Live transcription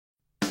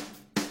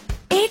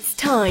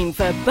time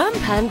for Bump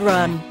and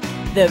Run,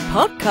 the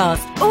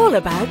podcast all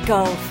about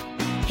golf.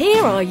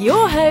 Here are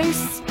your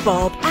hosts,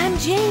 Bob and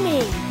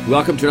Jamie.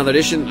 Welcome to another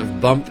edition of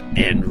Bump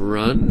and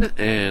Run,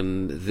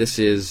 and this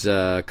is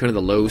kind of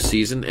the low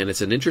season, and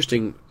it's an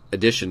interesting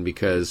edition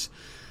because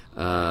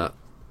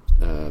Bump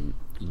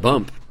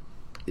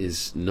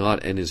is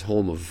not in his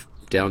home of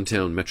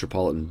downtown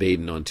metropolitan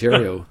Baden,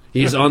 Ontario.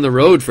 He's on the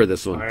road for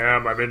this one. I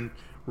am. I'm in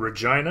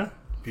Regina,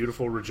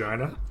 beautiful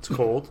Regina. It's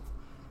cold,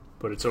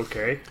 but it's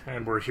okay,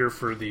 and we're here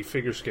for the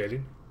figure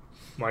skating.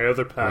 My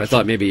other passion. I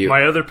thought maybe you,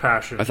 my other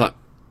passion. I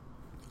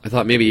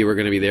thought maybe you were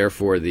going to be there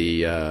for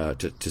the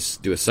to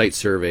do a site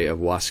survey of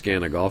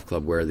Wascana Golf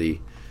Club, where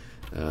the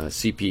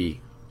CP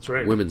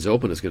right. Women's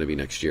Open is going to be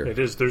next year. It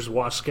is. There's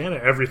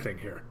Wascana everything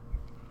here.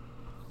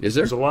 Is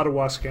there? There's a lot of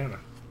Wascana.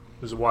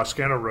 There's a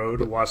Wascana Road,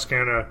 a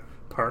Wascana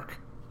Park,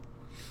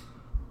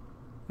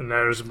 and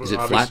there's. Is it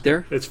flat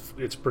there?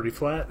 It's pretty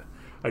flat.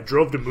 I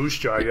drove to Moose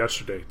Jaw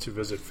yesterday to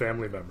visit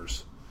family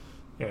members,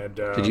 and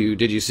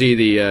did you see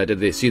the did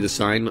they see the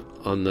sign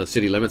on the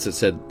city limits that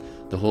said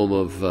the home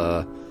of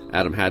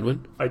Adam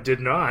Hadwin? I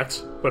did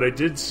not, but I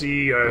did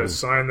see a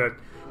sign that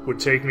would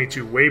take me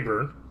to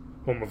Weyburn,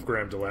 home of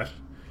Graham Dillette,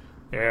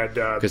 and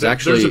there's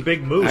a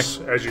big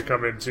moose as you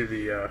come into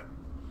the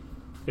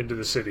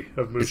city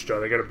of Moose Jaw.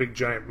 They got a big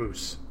giant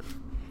moose.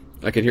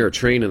 I can hear a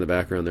train in the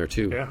background there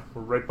too. Yeah,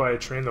 we're right by a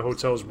train. The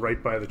hotel's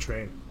right by the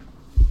train.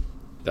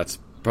 That's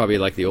probably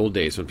like the old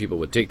days when people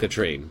would take the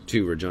train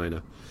to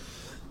Regina.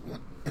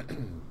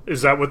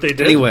 Is that what they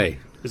did? Anyway.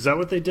 Is that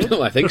what they did?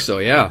 I think so,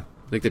 yeah.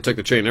 I think they took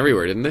the train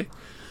everywhere, didn't they?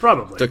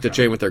 Probably. Took the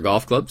train with their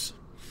golf clubs?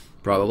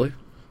 Probably.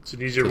 It's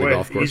an easier way.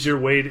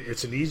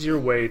 It's an easier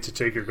way to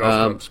take your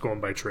golf clubs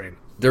going by train.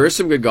 There is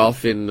some good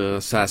golf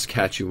in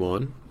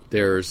Saskatchewan.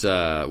 There's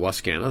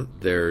Wascana.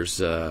 There's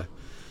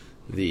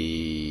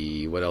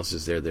what else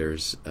is there?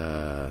 There's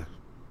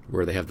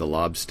where they have the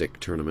lobstick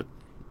tournament.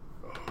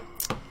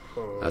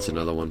 That's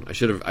another one. I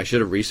should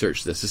have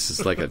researched this. This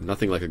is like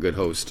nothing like a good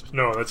host.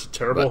 No, that's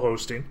terrible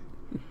hosting.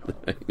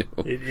 I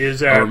know. It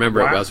is at I'll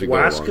remember it as we go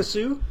along.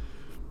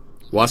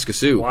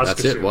 Waskesiu.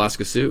 That's it.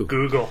 Waskesiu.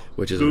 Google.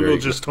 Which is Google very,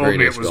 just told very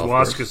me nice it was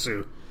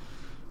Waskesiu.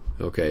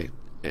 Okay,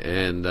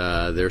 and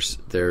there's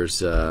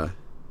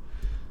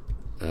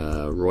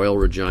Royal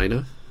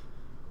Regina.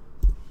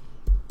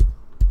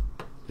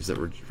 Is that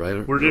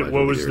right?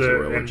 What was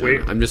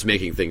the? I'm just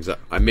making things up.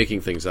 I'm making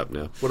things up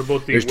now. What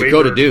about the? There's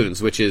Dakota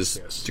Dunes, which is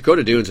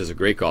Dakota Dunes is a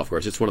great golf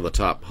course. It's one of the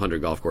top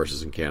 100 golf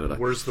courses in Canada.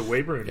 Where's the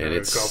Weyburn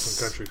Golf and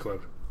Country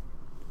Club?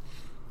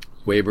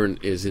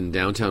 Weyburn is in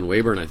downtown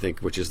Weyburn, I think,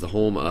 which is the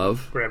home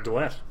of Graham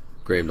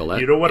Dillette.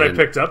 You know what I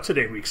picked up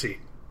today, Weeksy?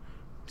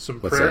 Some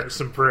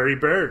Prairie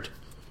Bird.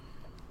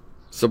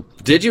 So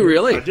did you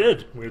really? I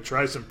did. We'll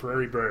try some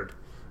Prairie Bird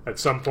at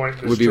some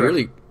point. It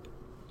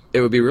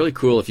would be really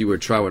cool if you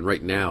would try one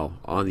right now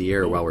on the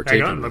air while we're taking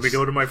this. Hang on, let me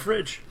go to my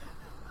fridge.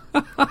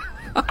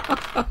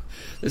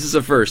 This is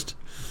a first.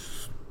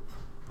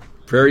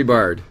 Prairie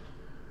Bard.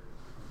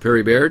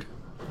 Prairie Baird?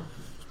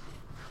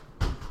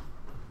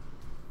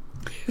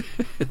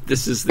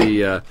 This is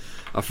a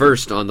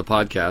first on the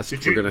podcast.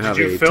 We're going to have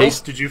a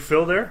taste. Did you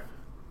fill there?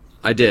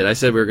 I did. I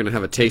said we were going to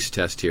have a taste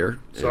test here.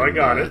 So I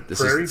got it.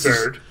 Prairie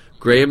Baird.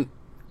 Graham.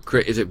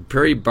 Is it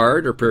Prairie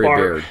Bard or Prairie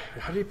Baird?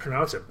 How do you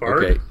pronounce it?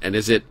 Bard? Okay, and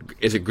is it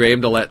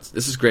Graham Dillette's?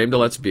 This is Graham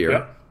Dillette's beer.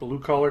 Yep, Blue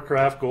Collar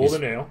Craft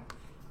Golden Ale.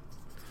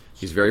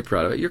 He's very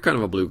proud of it. You're kind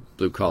of a blue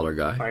collar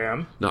guy. I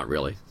am. Not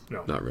really.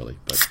 No. Not really,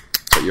 but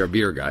you're a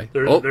beer guy.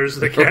 There's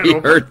the can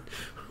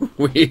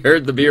we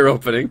heard the beer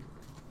opening.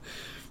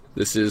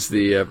 This is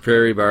the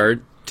Prairie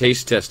Bard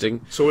taste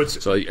testing. So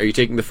are you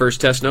taking the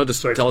first test now?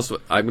 Just tell us.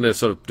 I'm going to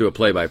sort of do a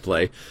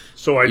play-by-play.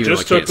 So I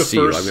just took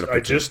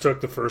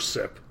the first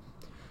sip.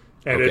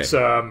 And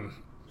okay.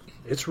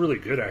 It's really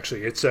good,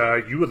 actually. It's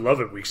you would love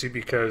it, Weeksy,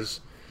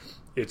 because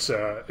it's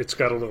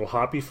got a little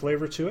hoppy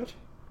flavor to it.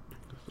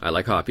 I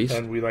like hoppies,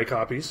 and we like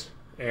hoppies.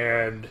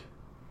 And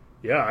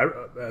yeah,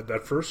 the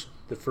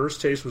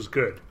first taste was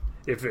good.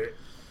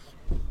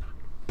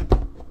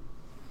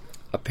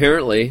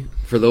 Apparently,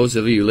 for those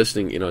of you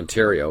listening in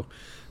Ontario,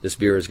 this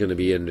beer is going to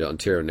be in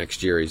Ontario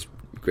next year.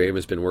 Graham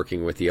has been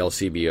working with the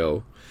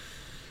LCBO,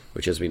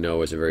 which, as we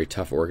know, is a very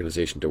tough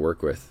organization to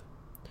work with.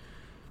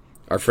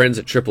 Our friends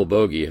at Triple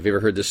Bogey. Have you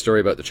ever heard this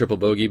story about the Triple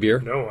Bogey beer?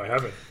 No, I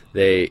haven't.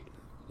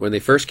 When they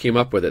first came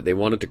up with it, they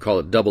wanted to call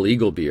it Double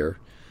Eagle beer,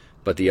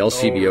 but the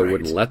LCBO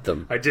wouldn't let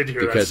them. I did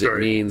hear that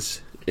story.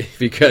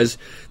 Because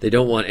they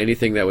don't want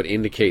anything that would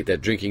indicate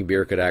that drinking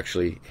beer could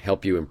actually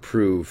help you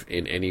improve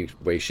in any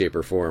way, shape,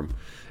 or form,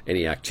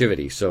 any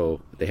activity.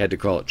 So they had to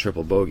call it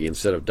Triple Bogey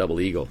instead of Double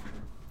Eagle.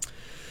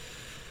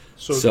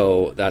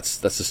 So that's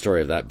the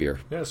story of that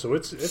beer. Yeah, so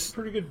it's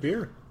pretty good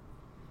beer.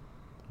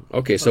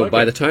 Okay, so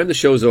by the time the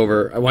show's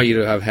over, I want you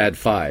to have had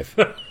 5.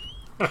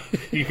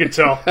 You can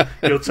tell.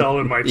 You'll tell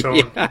in my tone.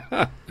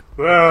 Yeah.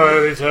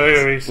 Well, let me tell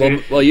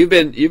you. Well, you've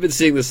been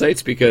seeing the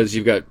sights because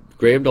you've got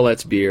Graham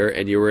Dillette's beer,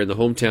 and you were in the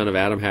hometown of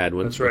Adam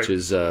Hadwin, That's right. which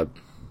is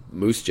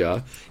Moose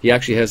Jaw. He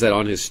actually has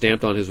that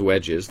stamped on his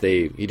wedges.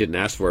 He didn't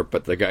ask for it,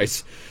 but the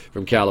guys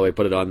from Callaway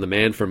put it on. The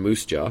man from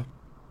Moose Jaw.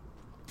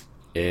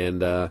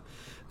 And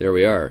there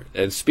we are.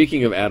 And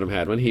speaking of Adam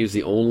Hadwin, he was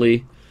the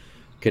only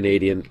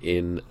Canadian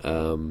in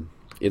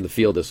the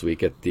field this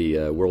week at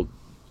the World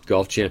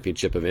Golf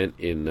Championship event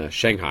in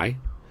Shanghai.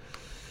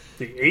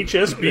 The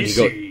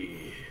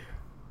HSBC.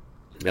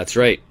 That's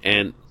right.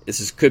 And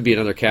could be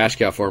another cash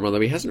cow for him, although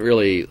he hasn't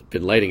really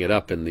been lighting it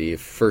up in the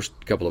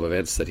first couple of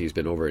events that he's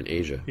been over in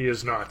Asia. He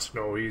is not.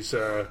 No, he's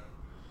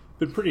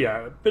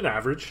been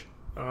average.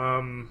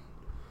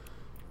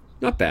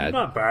 Not bad.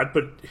 Not bad,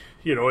 but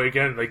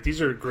again, like,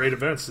 these are great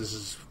events. This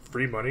is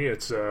free money.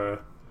 It's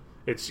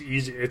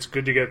easy. It's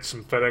good to get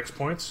some FedEx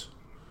points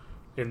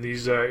in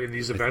these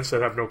events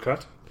that have no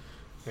cut.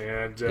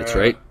 And that's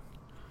right.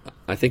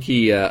 I think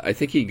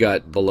he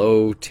got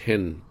below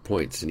 10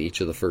 points in each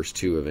of the first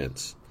two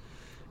events,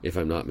 if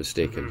I'm not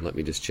mistaken. Mm-hmm. Let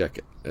me just check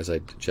as I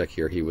check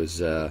here. He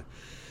was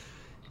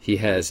he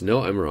has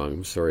no. I'm wrong.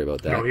 I'm sorry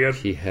about that. No,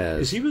 he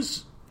has. He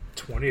was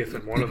 20th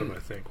in one of them, I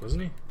think,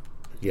 wasn't he?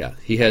 Yeah,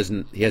 he has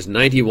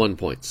 91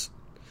 points,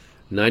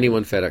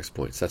 91 FedEx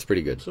points. That's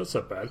pretty good. So that's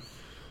not bad.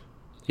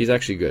 He's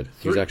actually good.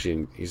 He's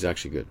actually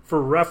good.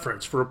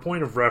 For a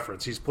point of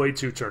reference, he's played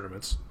 2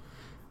 tournaments,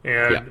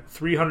 and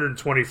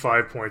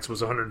 325 points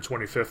was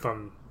 125th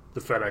on the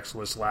FedEx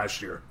list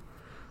last year.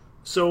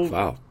 So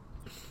wow,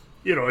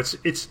 it's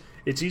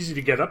easy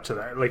to get up to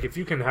that. Like, if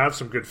you can have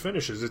some good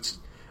finishes, it's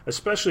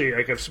especially,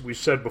 like we've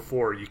said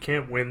before, you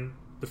can't win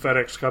the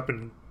FedEx Cup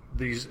in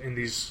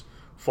these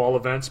fall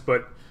events,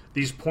 but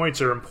these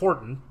points are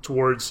important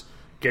towards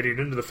getting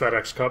into the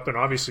FedEx Cup and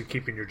obviously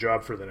keeping your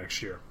job for the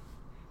next year.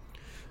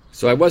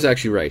 So I was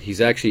actually right.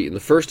 He's actually, in the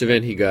first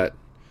event, he got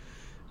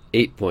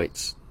 8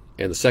 points.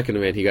 And the second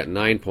event, he got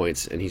 9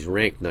 points, and he's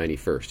ranked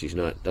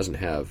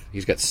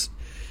 91st.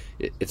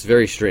 It's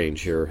very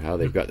strange here how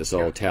they've got this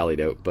all tallied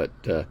out. But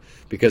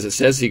because it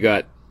says he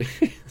got,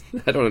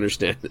 I don't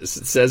understand this.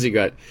 It says he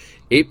got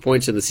 8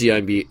 points in the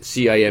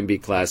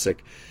CIMB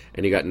Classic,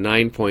 and he got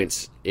 9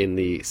 points in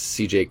the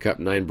CJ Cup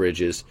 9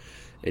 Bridges,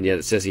 and yet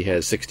it says he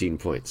has 16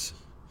 points.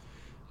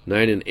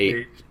 9 and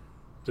 8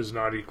 does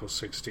not equal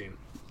 16.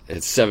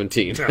 It's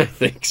 17, I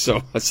think.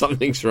 So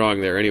something's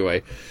wrong there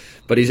anyway.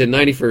 But he's in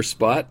 91st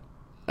spot,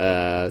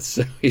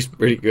 so he's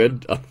pretty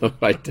good.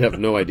 I have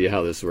no idea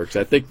how this works.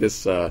 I think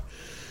this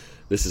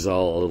is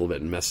all a little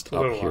bit messed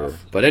up here.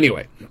 Off. But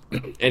anyway,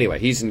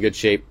 he's in good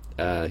shape.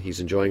 He's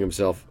enjoying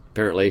himself.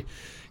 Apparently,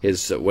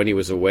 when he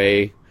was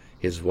away,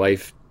 his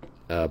wife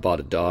bought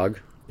a dog.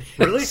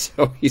 Really?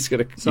 So he's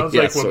gonna. Sounds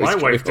like what my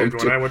wife did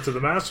when I went to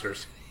the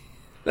Masters.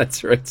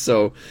 That's right.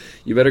 So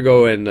you better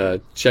go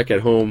and check at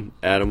home,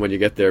 Adam, when you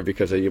get there,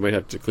 because you might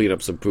have to clean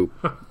up some poop.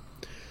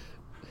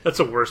 That's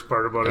the worst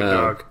part about a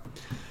dog.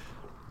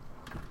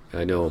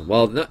 I know.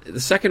 Well, the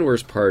second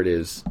worst part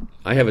is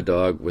I have a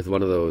dog with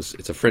one of those.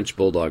 It's a French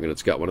bulldog, and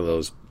it's got one of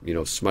those,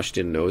 smushed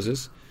in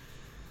noses,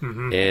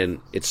 and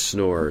it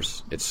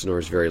snores. It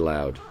snores very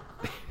loud.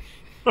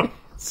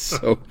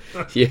 So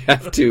you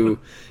have to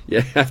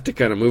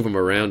kind of move him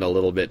around a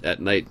little bit at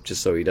night,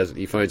 just so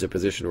he finds a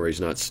position where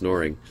he's not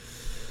snoring.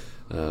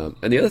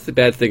 And the other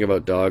bad thing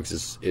about dogs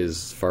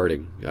is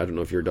farting. I don't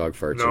know if your dog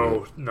farts.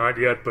 No, not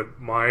yet. But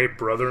my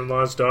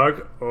brother-in-law's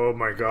dog. Oh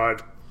my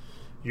God,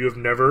 you have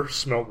never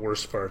smelt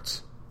worse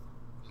farts.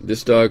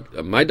 This dog,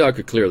 my dog,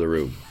 could clear the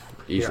room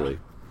easily. Yeah.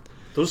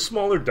 Those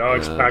smaller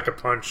dogs pack a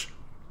punch.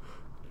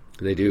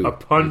 They do. A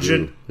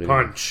pungent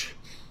punch.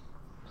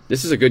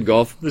 This is a good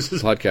golf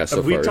podcast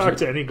so far. Have we talked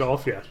to any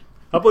golf yet?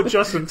 How about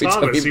Justin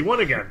Thomas? He won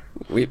again.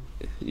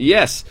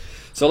 Yes.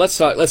 So let's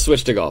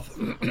switch to golf.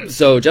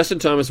 So Justin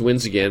Thomas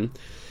wins again,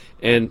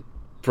 and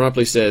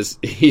promptly says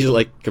he's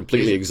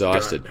completely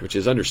exhausted, which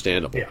is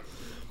understandable. Yeah.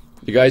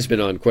 The guy's been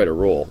on quite a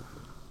roll.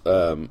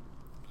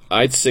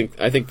 I think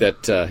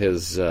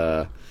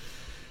that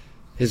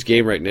his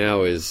game right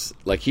now is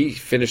he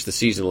finished the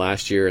season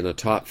last year in the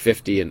top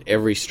 50 in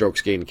every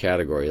strokes gained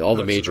category, all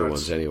the major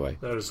ones anyway.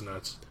 That is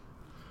nuts.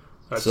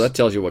 So that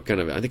tells you what kind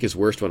of. I think his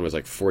worst one was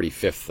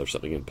 45th or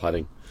something in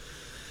putting.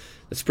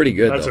 That's pretty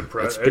good. That's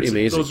impressive. That's pretty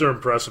amazing. Those are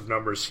impressive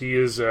numbers. He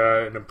is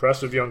an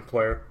impressive young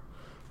player.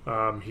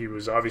 He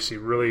was obviously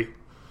really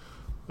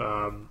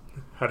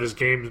had his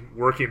game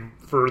working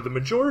for the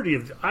majority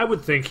of. I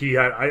would think he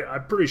had.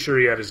 I'm pretty sure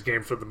he had his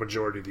game for the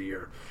majority of the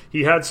year.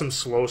 He had some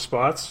slow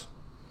spots,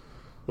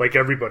 like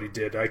everybody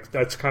did.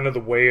 That's kind of the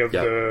way of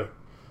the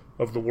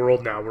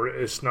world now, where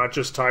it's not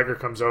just Tiger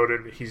comes out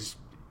and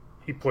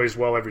he plays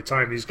well every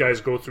time. These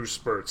guys go through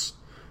spurts.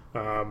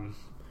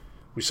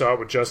 We saw it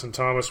with Justin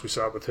Thomas. We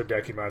saw it with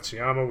Hideki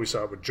Matsuyama. We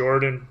saw it with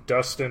Jordan,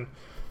 Dustin.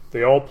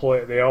 They all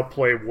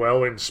play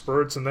well in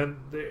spurts, and then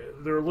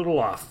they're a little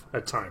off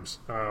at times.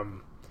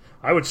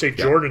 I would say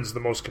Jordan's the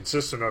most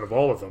consistent out of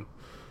all of them.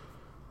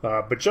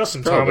 But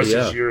Justin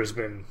Thomas's year has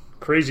been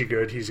crazy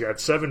good. He's got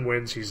 7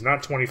 wins. He's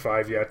not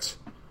 25 yet.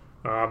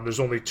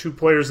 There's only 2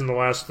 players in the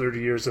last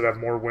 30 years that have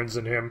more wins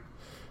than him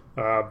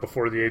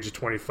before the age of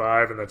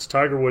 25, and that's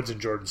Tiger Woods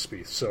and Jordan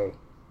Spieth. So,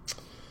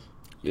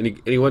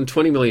 and he won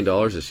 $20 million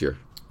this year.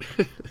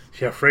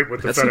 Yeah, freight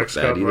with the FedEx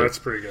Cup. Well, that's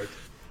pretty good.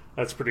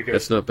 That's pretty good.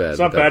 That's not bad. It's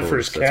not bad for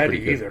his caddy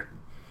either.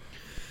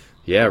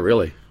 Yeah,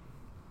 really.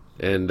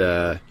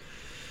 And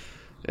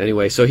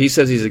anyway, so he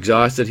says he's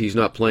exhausted. He's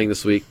not playing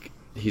this week.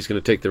 He's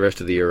going to take the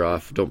rest of the year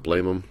off. Don't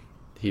blame him.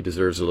 He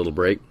deserves a little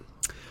break.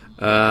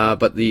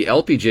 But the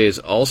LPGA is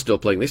all still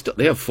playing.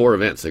 They have 4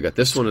 events. They got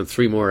this one and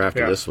 3 more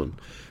after this one,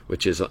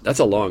 that's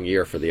a long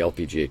year for the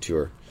LPGA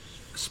Tour.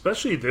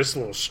 Especially this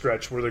little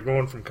stretch where they're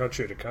going from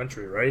country to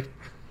country, right?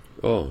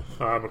 Oh,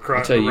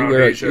 across I tell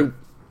you,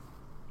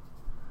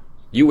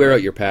 you wear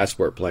out your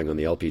passport playing on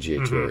the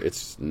LPGA Tour.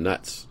 It's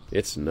nuts.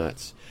 It's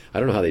nuts. I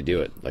don't know how they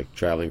do it, like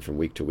traveling from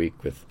week to week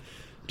with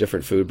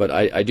different food. But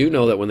I do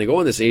know that when they go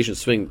on this Asian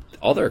swing,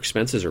 all their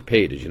expenses are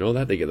paid. Did you know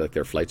that? They get like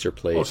their flights are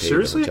paid,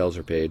 their hotels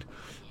are paid.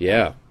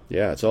 Yeah,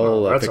 it's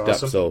all picked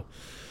awesome. Up. So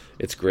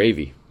it's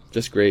gravy,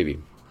 just gravy.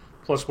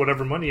 Plus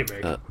whatever money you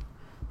make.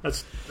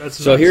 That's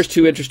so nuts. Here's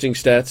two interesting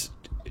stats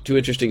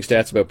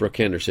about Brooke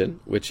Henderson,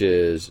 which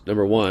is,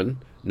 number one,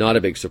 not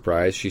a big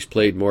surprise. She's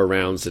played more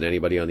rounds than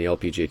anybody on the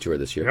LPGA Tour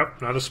this year.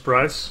 Yep, not a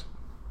surprise.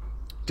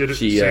 Did it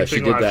she same she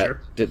thing did last that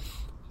year. did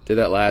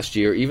that last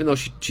year, even though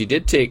she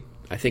did take,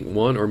 I think,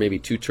 1 or maybe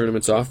 2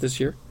 tournaments off this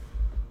year.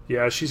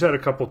 Yeah, she's had a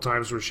couple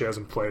times where she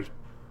hasn't played,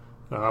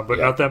 but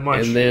not that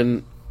much.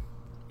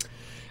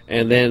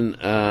 And then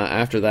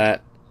after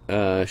that,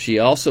 she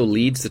also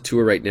leads the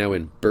tour right now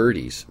in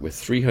birdies with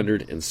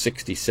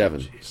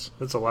 367. Jeez,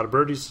 that's a lot of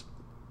birdies.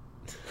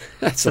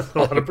 That's a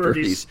lot of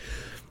birdies.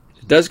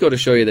 It does go to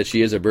show you that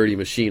she is a birdie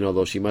machine,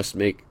 although she must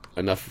make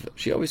enough.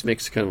 She always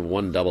makes kind of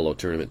one double-O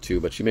tournament too,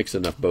 but she makes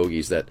enough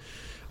bogeys that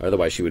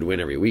otherwise she would win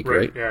every week,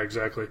 right? Yeah,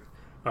 exactly.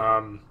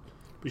 But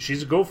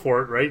she's a go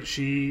for it, right?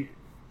 She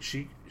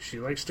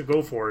likes to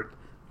go for it.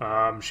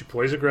 She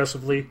plays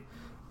aggressively.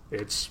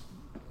 It's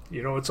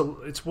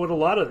what a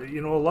lot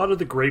of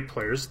the great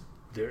players,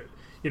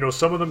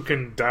 some of them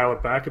can dial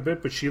it back a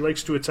bit, but she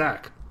likes to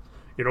attack.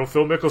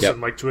 Phil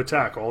Mickelson liked to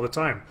attack all the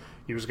time.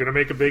 He was going to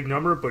make a big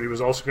number, but he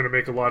was also going to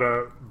make a lot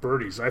of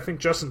birdies. I think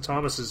Justin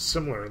Thomas is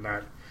similar in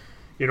that.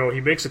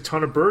 He makes a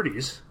ton of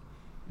birdies,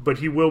 but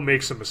he will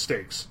make some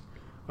mistakes.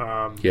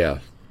 Yeah.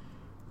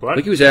 But I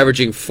think he was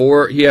averaging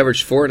 4. He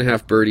averaged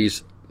 4.5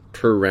 birdies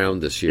per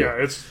round this year.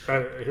 Yeah, that's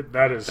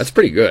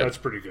pretty good. That's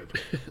pretty good.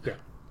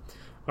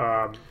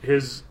 Yeah.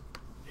 His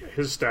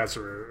stats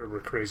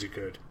were crazy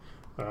good.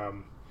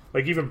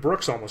 Like even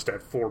Brooks almost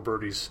had 4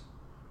 birdies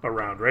a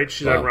round, right?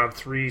 She's at around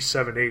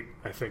 378,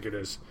 I think it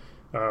is,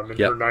 in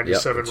her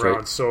 97 rounds.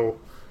 Right. So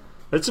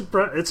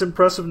it's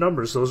impressive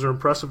numbers. Those are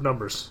impressive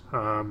numbers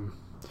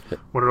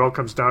when it all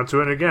comes down to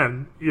it. And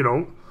again,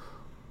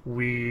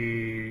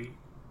 we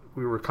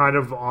were kind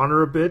of on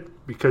her a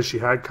bit because she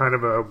had kind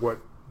of what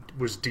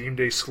was deemed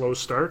a slow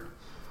start.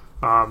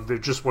 There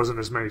just wasn't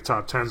as many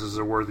top 10s as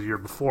there were the year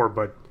before,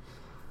 but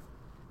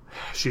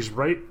she's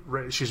right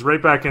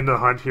back in the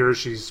hunt here.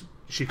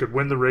 She could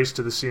win the race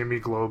to the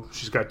CME Globe.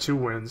 She's got 2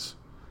 wins.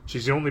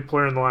 She's the only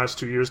player in the last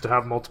 2 years to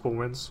have multiple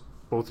wins,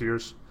 both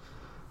years.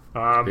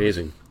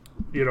 Amazing.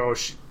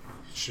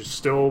 She's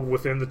still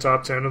within the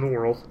top 10 in the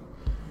world.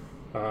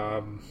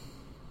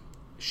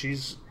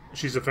 She's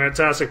a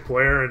fantastic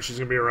player, and she's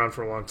going to be around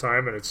for a long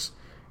time. And it's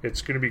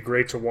going to be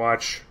great to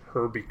watch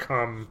her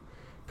become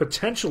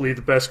potentially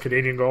the best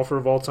Canadian golfer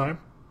of all time.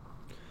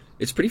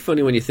 It's pretty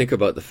funny when you think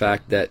about the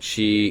fact that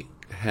she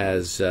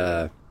has.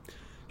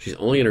 She's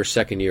only in her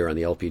second year on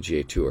the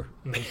LPGA Tour.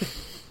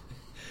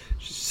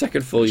 She's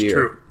second full year.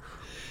 True.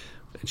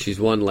 And she's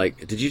won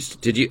like. Did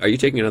you? Are you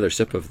taking another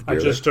sip of the beer?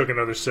 I just took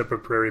another sip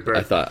of Prairie Bear.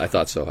 I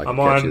thought so. I can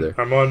catch you there.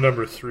 I'm on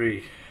number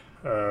 3.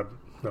 No,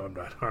 I'm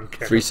not. On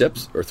camera. 3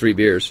 sips or 3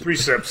 beers? 3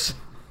 sips.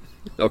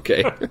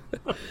 Okay.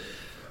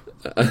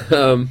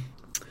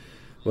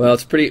 Well,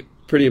 it's pretty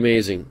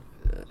amazing.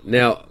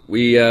 Now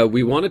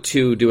we wanted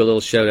to do a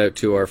little shout out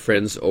to our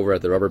friends over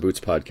at the Rubber Boots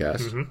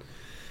podcast. Mm-hmm.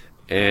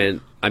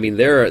 And I mean,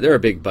 they're a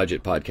big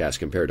budget podcast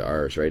compared to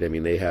ours, right? I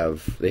mean, they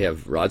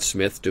have Rod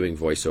Smith doing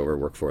voiceover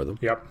work for them.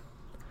 Yep.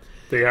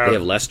 They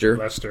have Lester.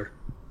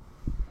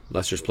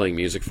 Lester's playing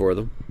music for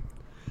them.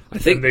 I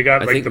think and they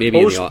got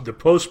the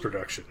post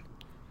production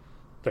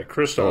that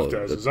Christoph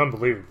does is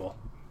unbelievable.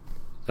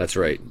 That's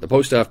right. The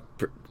post-off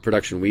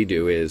production we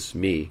do is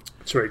me.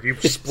 That's right. You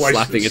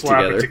slap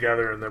it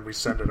together, and then we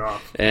send it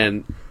off.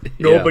 And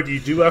but you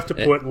do have to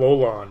put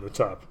Lola on the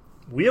top.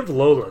 We have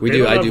Lola. We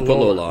do. I do put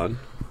Lola on.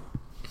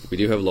 We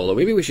do have Lola.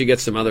 Maybe we should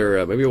get some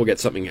other. Maybe we'll get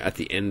something at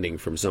the ending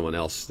from someone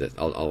else. That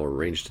I'll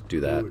arrange to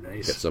do that. Ooh,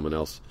 nice. Get someone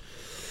else.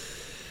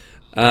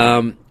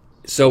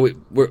 So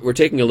we're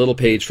taking a little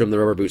page from the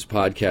Rubber Boots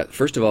podcast.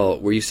 First of all,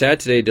 were you sad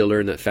today to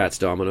learn that Fats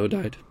Domino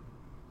died?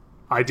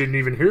 I didn't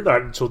even hear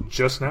that until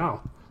just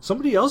now.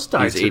 Somebody else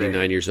died today. He's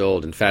 89 years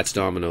old, and Fats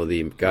Domino,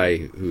 the guy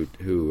who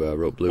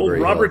wrote Blueberry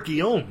Hill. Robert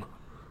Guillaume.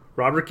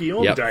 Robert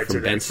Guillaume died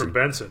today from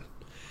Benson.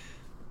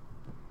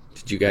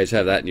 Did you guys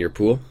have that in your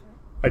pool?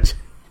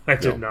 I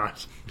did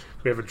not.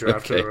 We haven't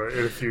drafted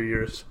in a few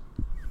years.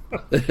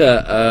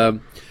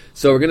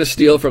 So we're going to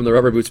steal from the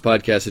Rubber Boots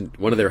podcast and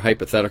one of their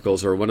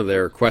hypotheticals or one of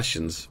their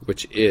questions,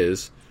 which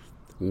is,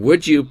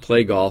 would you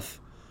play golf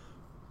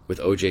with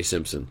O.J.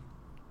 Simpson?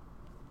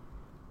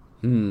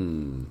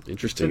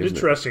 Interesting. It's an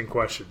interesting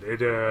question.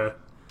 It,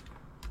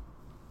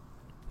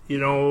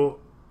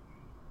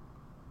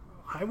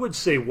 I would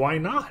say why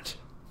not?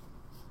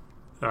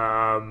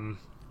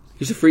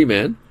 He's a free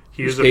man.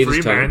 He is a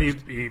free man.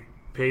 He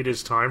paid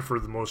his time for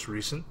the most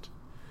recent.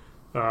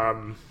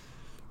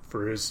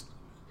 For his,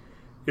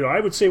 I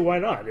would say why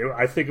not?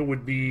 I think it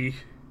would be,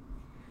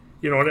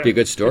 be a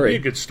good story.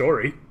 It'd be a good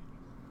story.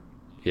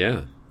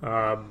 Yeah.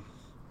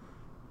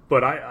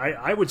 But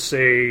I would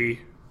say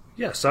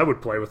yes, I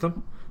would play with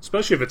him,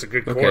 especially if it's a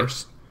good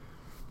course.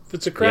 If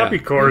it's a crappy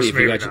course,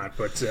 maybe not.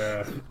 But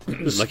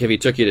like if he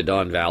took you to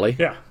Don Valley,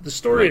 the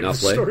story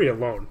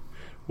alone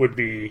would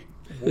be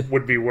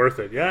worth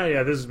it.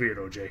 Yeah, this is being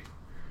OJ.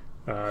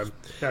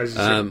 As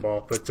a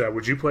ball, but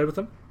would you play with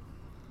him?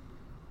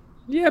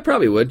 Yeah, I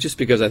probably would, just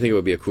because I think it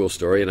would be a cool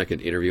story and I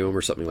could interview him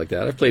or something like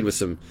that. I've played with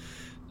some.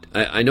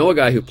 I know a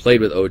guy who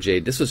played with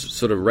OJ. This was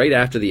sort of right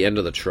after the end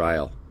of the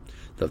trial,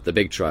 the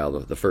big trial,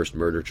 the first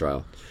murder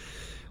trial.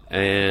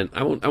 And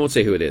I won't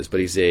say who it is, but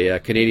he's a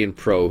Canadian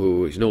pro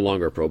who he's no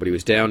longer a pro, but he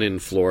was down in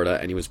Florida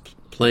and he was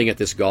playing at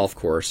this golf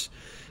course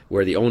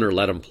where the owner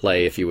let him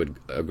play if he would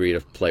agree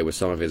to play with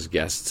some of his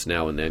guests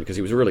now and then, because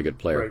he was a really good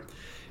player. Right.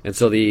 And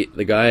so the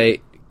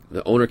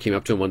owner came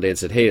up to him one day and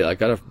said, "Hey, I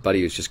got a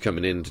buddy who's just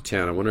coming into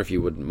town. I wonder if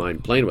you wouldn't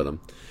mind playing with him."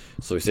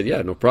 So he said,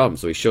 "Yeah, no problem."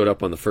 So he showed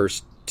up on the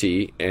first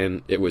tee,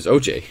 and it was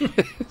OJ.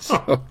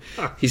 So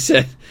he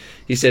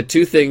said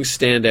two things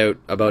stand out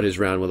about his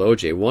round with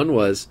OJ. One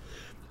was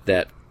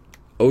that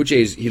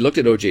he looked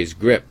at OJ's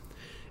grip,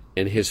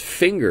 and his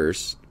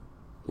fingers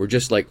were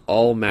just like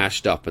all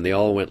mashed up, and they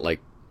all went like,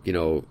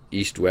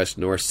 east, west,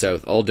 north,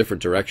 south, all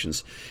different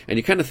directions. And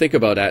you kind of think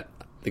about that.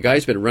 The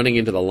guy's been running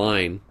into the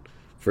line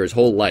for his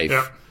whole life.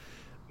 Yeah.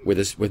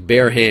 With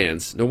bare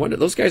hands. No wonder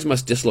those guys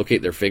must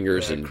dislocate their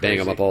fingers and crazy. Bang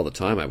them up all the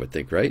time, I would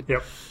think, right?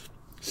 Yep.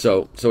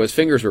 So his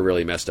fingers were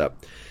really messed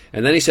up.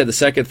 And then he said the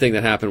second thing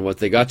that happened was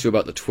they got to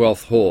about the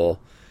 12th hole,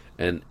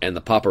 and the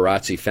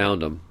paparazzi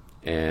found him,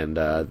 and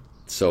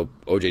so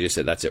OJ just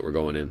said, "That's it, we're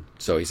going in."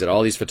 So he said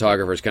all these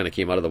photographers kind of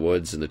came out of the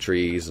woods and the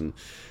trees and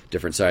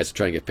different sides to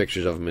try and get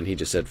pictures of him, and he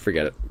just said,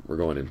 "Forget it, we're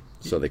going in."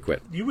 So they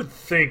quit. You would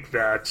think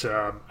that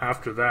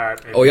after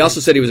that. He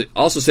also said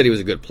he was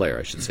a good player.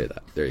 I should say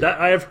that. There you go.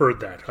 I have heard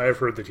that. I have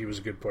heard that he was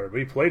a good player, but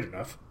he played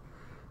enough.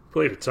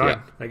 Played a ton.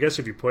 Yeah. I guess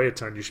if you play a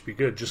ton, you should be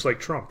good, just like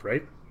Trump,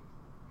 right?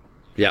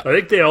 Yeah. I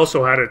think they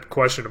also had a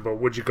question about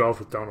would you golf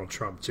with Donald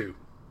Trump too.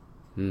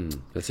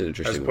 That's an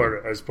interesting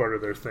one. As part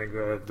of their thing,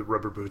 the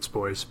Rubber Boots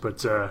boys.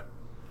 But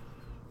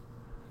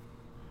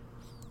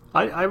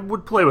I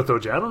would play with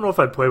OJ. I don't know if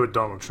I'd play with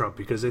Donald Trump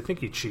because I think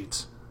he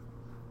cheats.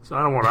 So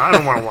I don't want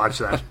to watch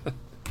that.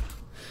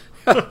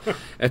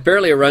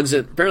 Apparently it runs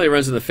in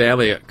the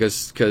family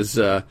because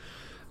I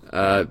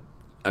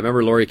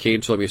remember Laurie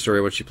Kane told me a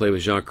story when she played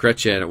with Jean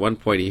Chrétien. At one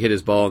point he hit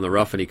his ball in the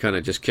rough and he kind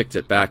of just kicked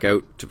it back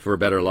out for a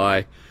better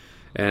lie.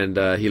 And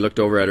he looked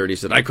over at her and he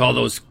said, "I call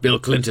those Bill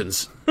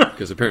Clintons,"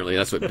 because apparently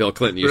that's what Bill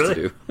Clinton used to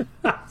do.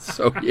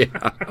 So yeah,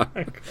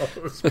 I call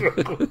those Bill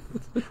Clintons.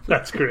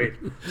 That's great.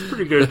 It's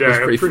pretty good.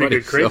 Pretty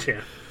good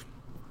Chrétien.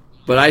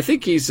 But I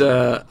think he's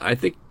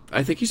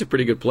he's a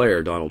pretty good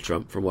player, Donald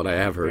Trump, from what I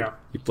have heard. Yeah.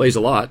 He plays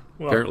a lot,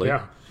 apparently.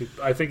 Yeah,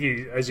 I think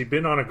has he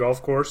been on a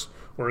golf course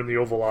or in the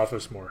Oval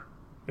Office more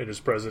in his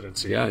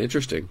presidency? Yeah,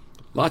 interesting.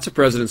 Lots of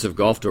presidents have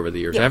golfed over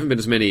the years. There haven't been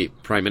as many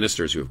prime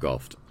ministers who have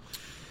golfed.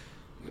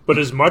 But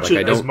as much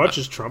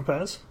as Trump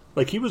has,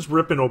 like he was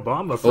ripping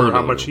Obama for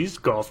how much he's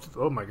golfed.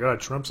 Oh my God,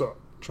 Trump's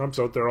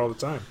out there all the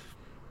time.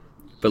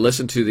 But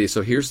listen to these.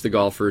 So here's the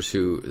golfers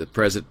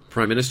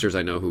prime ministers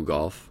I know who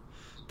golf.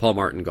 Paul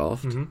Martin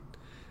golfed,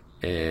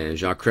 and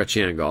Jean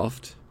Chrétien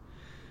golfed,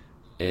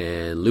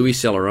 and Louis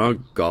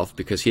Celeron golfed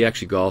because he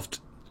actually golfed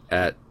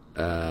at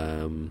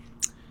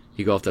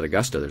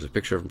Augusta. There's a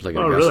picture of him playing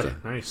at Augusta. Oh,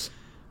 really? Nice.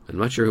 I'm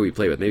not sure who he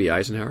played with. Maybe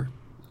Eisenhower.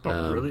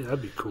 Oh, really?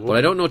 That'd be cool. But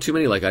I don't know too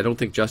many. Like, I don't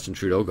think Justin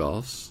Trudeau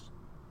golfs.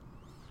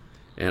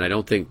 And I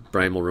don't think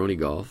Brian Mulroney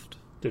golfed.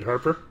 Did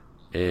Harper?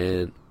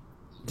 And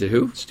did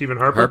who? Stephen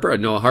Harper? Harper?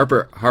 No,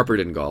 Harper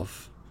didn't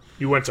golf.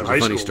 You went to high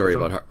school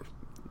with him.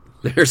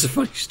 There's a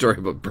funny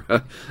story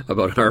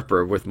about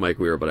Harper with Mike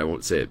Weir, but I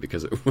won't say it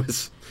because it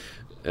was...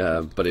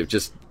 but it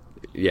just...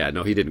 Yeah,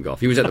 no, he didn't golf.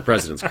 He was at the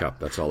President's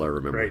Cup. That's all I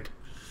remember.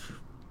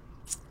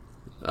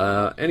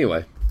 Right.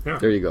 Anyway,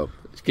 there you go.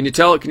 Can you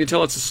tell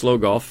it's a slow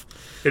golf?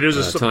 It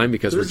is time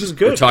because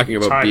we're talking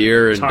about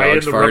beer and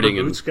dogs farting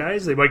and Boots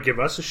guys. They might give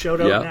us a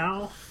shout out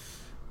now.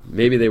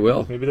 Maybe they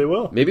will.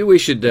 Maybe we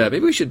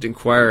should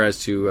inquire as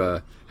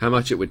to how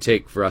much it would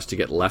take for us to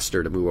get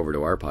Lester to move over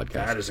to our podcast.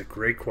 That is a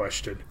great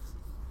question.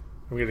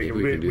 We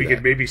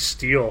could maybe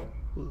steal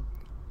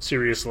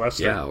Sirius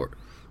Lester. Yeah,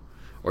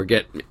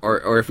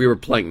 or if we were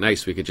playing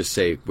nice, we could just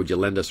say, "Would you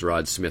lend us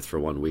Rod Smith for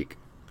 1 week?"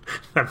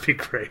 That'd be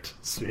great,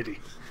 Smitty.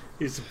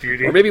 He's a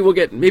beauty. Or maybe we'll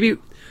get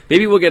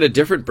a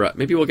different.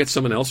 Maybe we'll get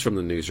someone else from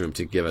the newsroom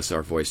to give us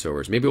our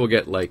voiceovers. Maybe we'll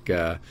get like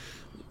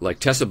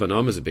Tessa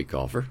Bonhomme is a big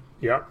golfer.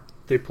 Yeah,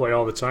 they play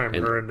all the time.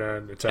 Her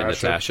and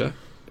Natasha.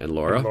 And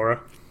Laura.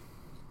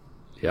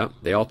 Yeah,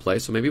 they all play.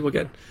 So maybe we'll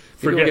get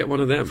one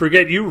of them.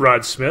 Forget you,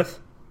 Rod Smith.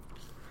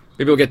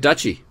 Maybe we'll get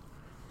Dutchie.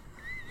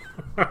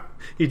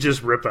 He'd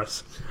just rip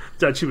us.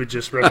 Dutchie would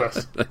just rip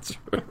us. That's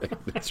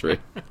right. That's right.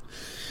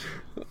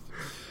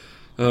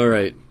 All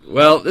right.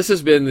 Well, this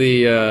has been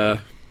the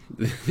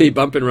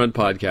Bump and Run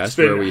podcast. It's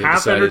been where we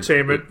half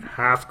entertainment,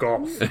 half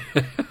golf.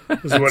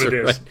 Is what it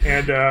is.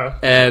 Right.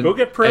 And go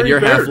get Prairie and you're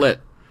Baird. half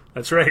lit.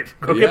 That's right.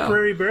 Go get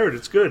Prairie Baird.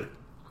 It's good.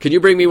 Can you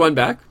bring me one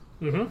back?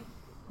 Mm-hmm.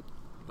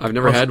 I've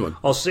never had one.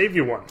 I'll save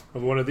you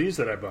one of these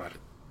that I bought.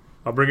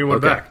 I'll bring you one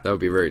back. That would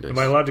be very nice. Am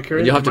I allowed to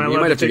carry it? You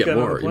might have to get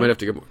more. You might have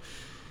to get more.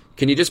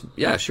 Can you just?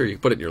 Yeah, sure. You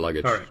can put it in your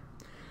luggage. All right.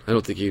 I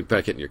don't think you can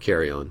pack it in your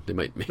carry-on. They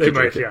might make They you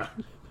might, drink yeah.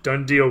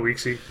 Done deal,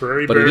 Weeksy.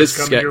 Prairie but Bears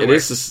coming your way.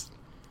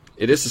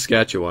 It is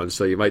Saskatchewan,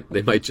 so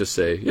they might just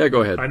say, yeah,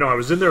 go ahead. I know. I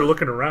was in there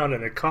looking around,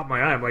 and it caught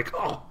my eye. I'm like,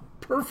 oh,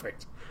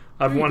 perfect.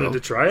 I've wanted to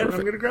try it, and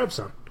I'm going to grab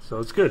some. So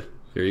it's good.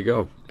 There you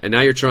go. And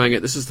now you're trying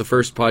it. This is the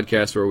first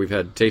podcast where we've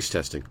had taste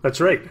testing.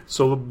 That's right.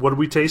 So what are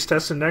we taste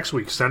testing next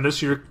week? Send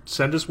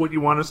us what you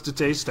want us to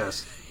taste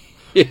test.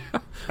 Yeah.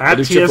 At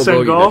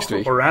TSN Golf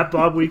or at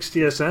Bob Weeks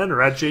TSN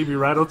or at JB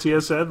Rattle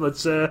TSN.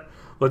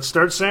 Let's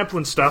start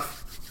sampling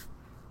stuff.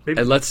 Maybe.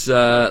 And let's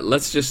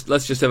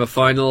just have a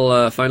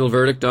final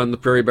verdict on the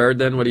Prairie Baird.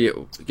 Then what do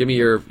you give me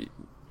your?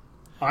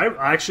 I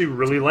actually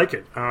really like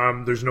it.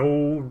 There's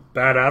no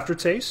bad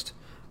aftertaste.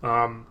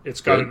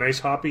 It's got a nice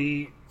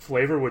hoppy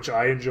flavor, which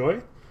I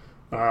enjoy.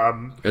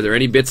 Are there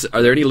any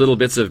little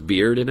bits of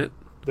beard in it?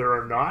 There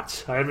are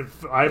not. I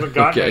haven't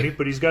gotten any,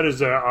 but he's got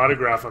his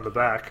autograph on the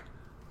back.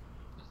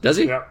 Does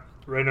he? Yeah,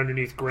 right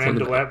underneath Graham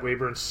Dillette,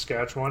 Weyburn,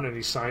 Saskatchewan, and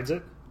he signs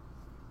it.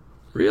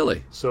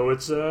 Really? So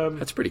it's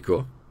that's pretty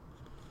cool.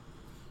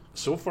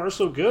 So far,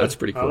 so good. That's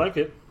pretty cool. I like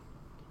it.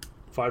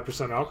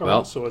 5%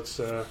 alcohol, so it's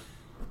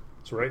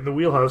right in the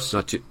wheelhouse.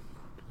 Not too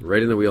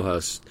right in the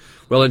wheelhouse.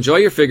 Well, enjoy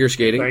your figure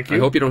skating. Thank you. I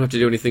hope you don't have to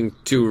do anything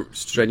too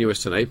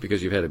strenuous tonight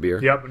because you've had a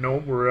beer. Yep. No,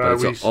 we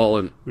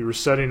were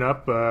setting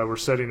up. We're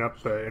setting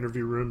up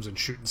interview rooms and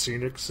shooting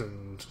scenics,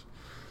 and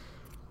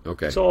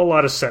it's all a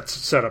lot of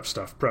setup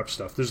stuff, prep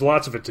stuff. There's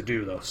lots of it to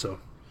do though. So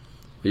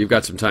you've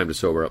got some time to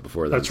sober up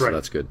before that. That's right. So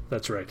that's good.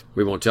 That's right.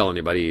 We won't tell any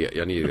of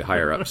the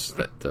higher ups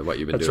that what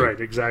you've been doing. That's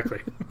right. Exactly.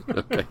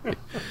 Okay.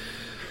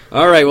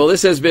 All right. Well,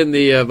 this has been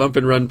the Bump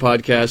and Run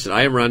podcast, and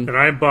I am Run, and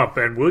I am Bump,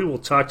 and we will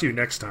talk to you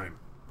next time.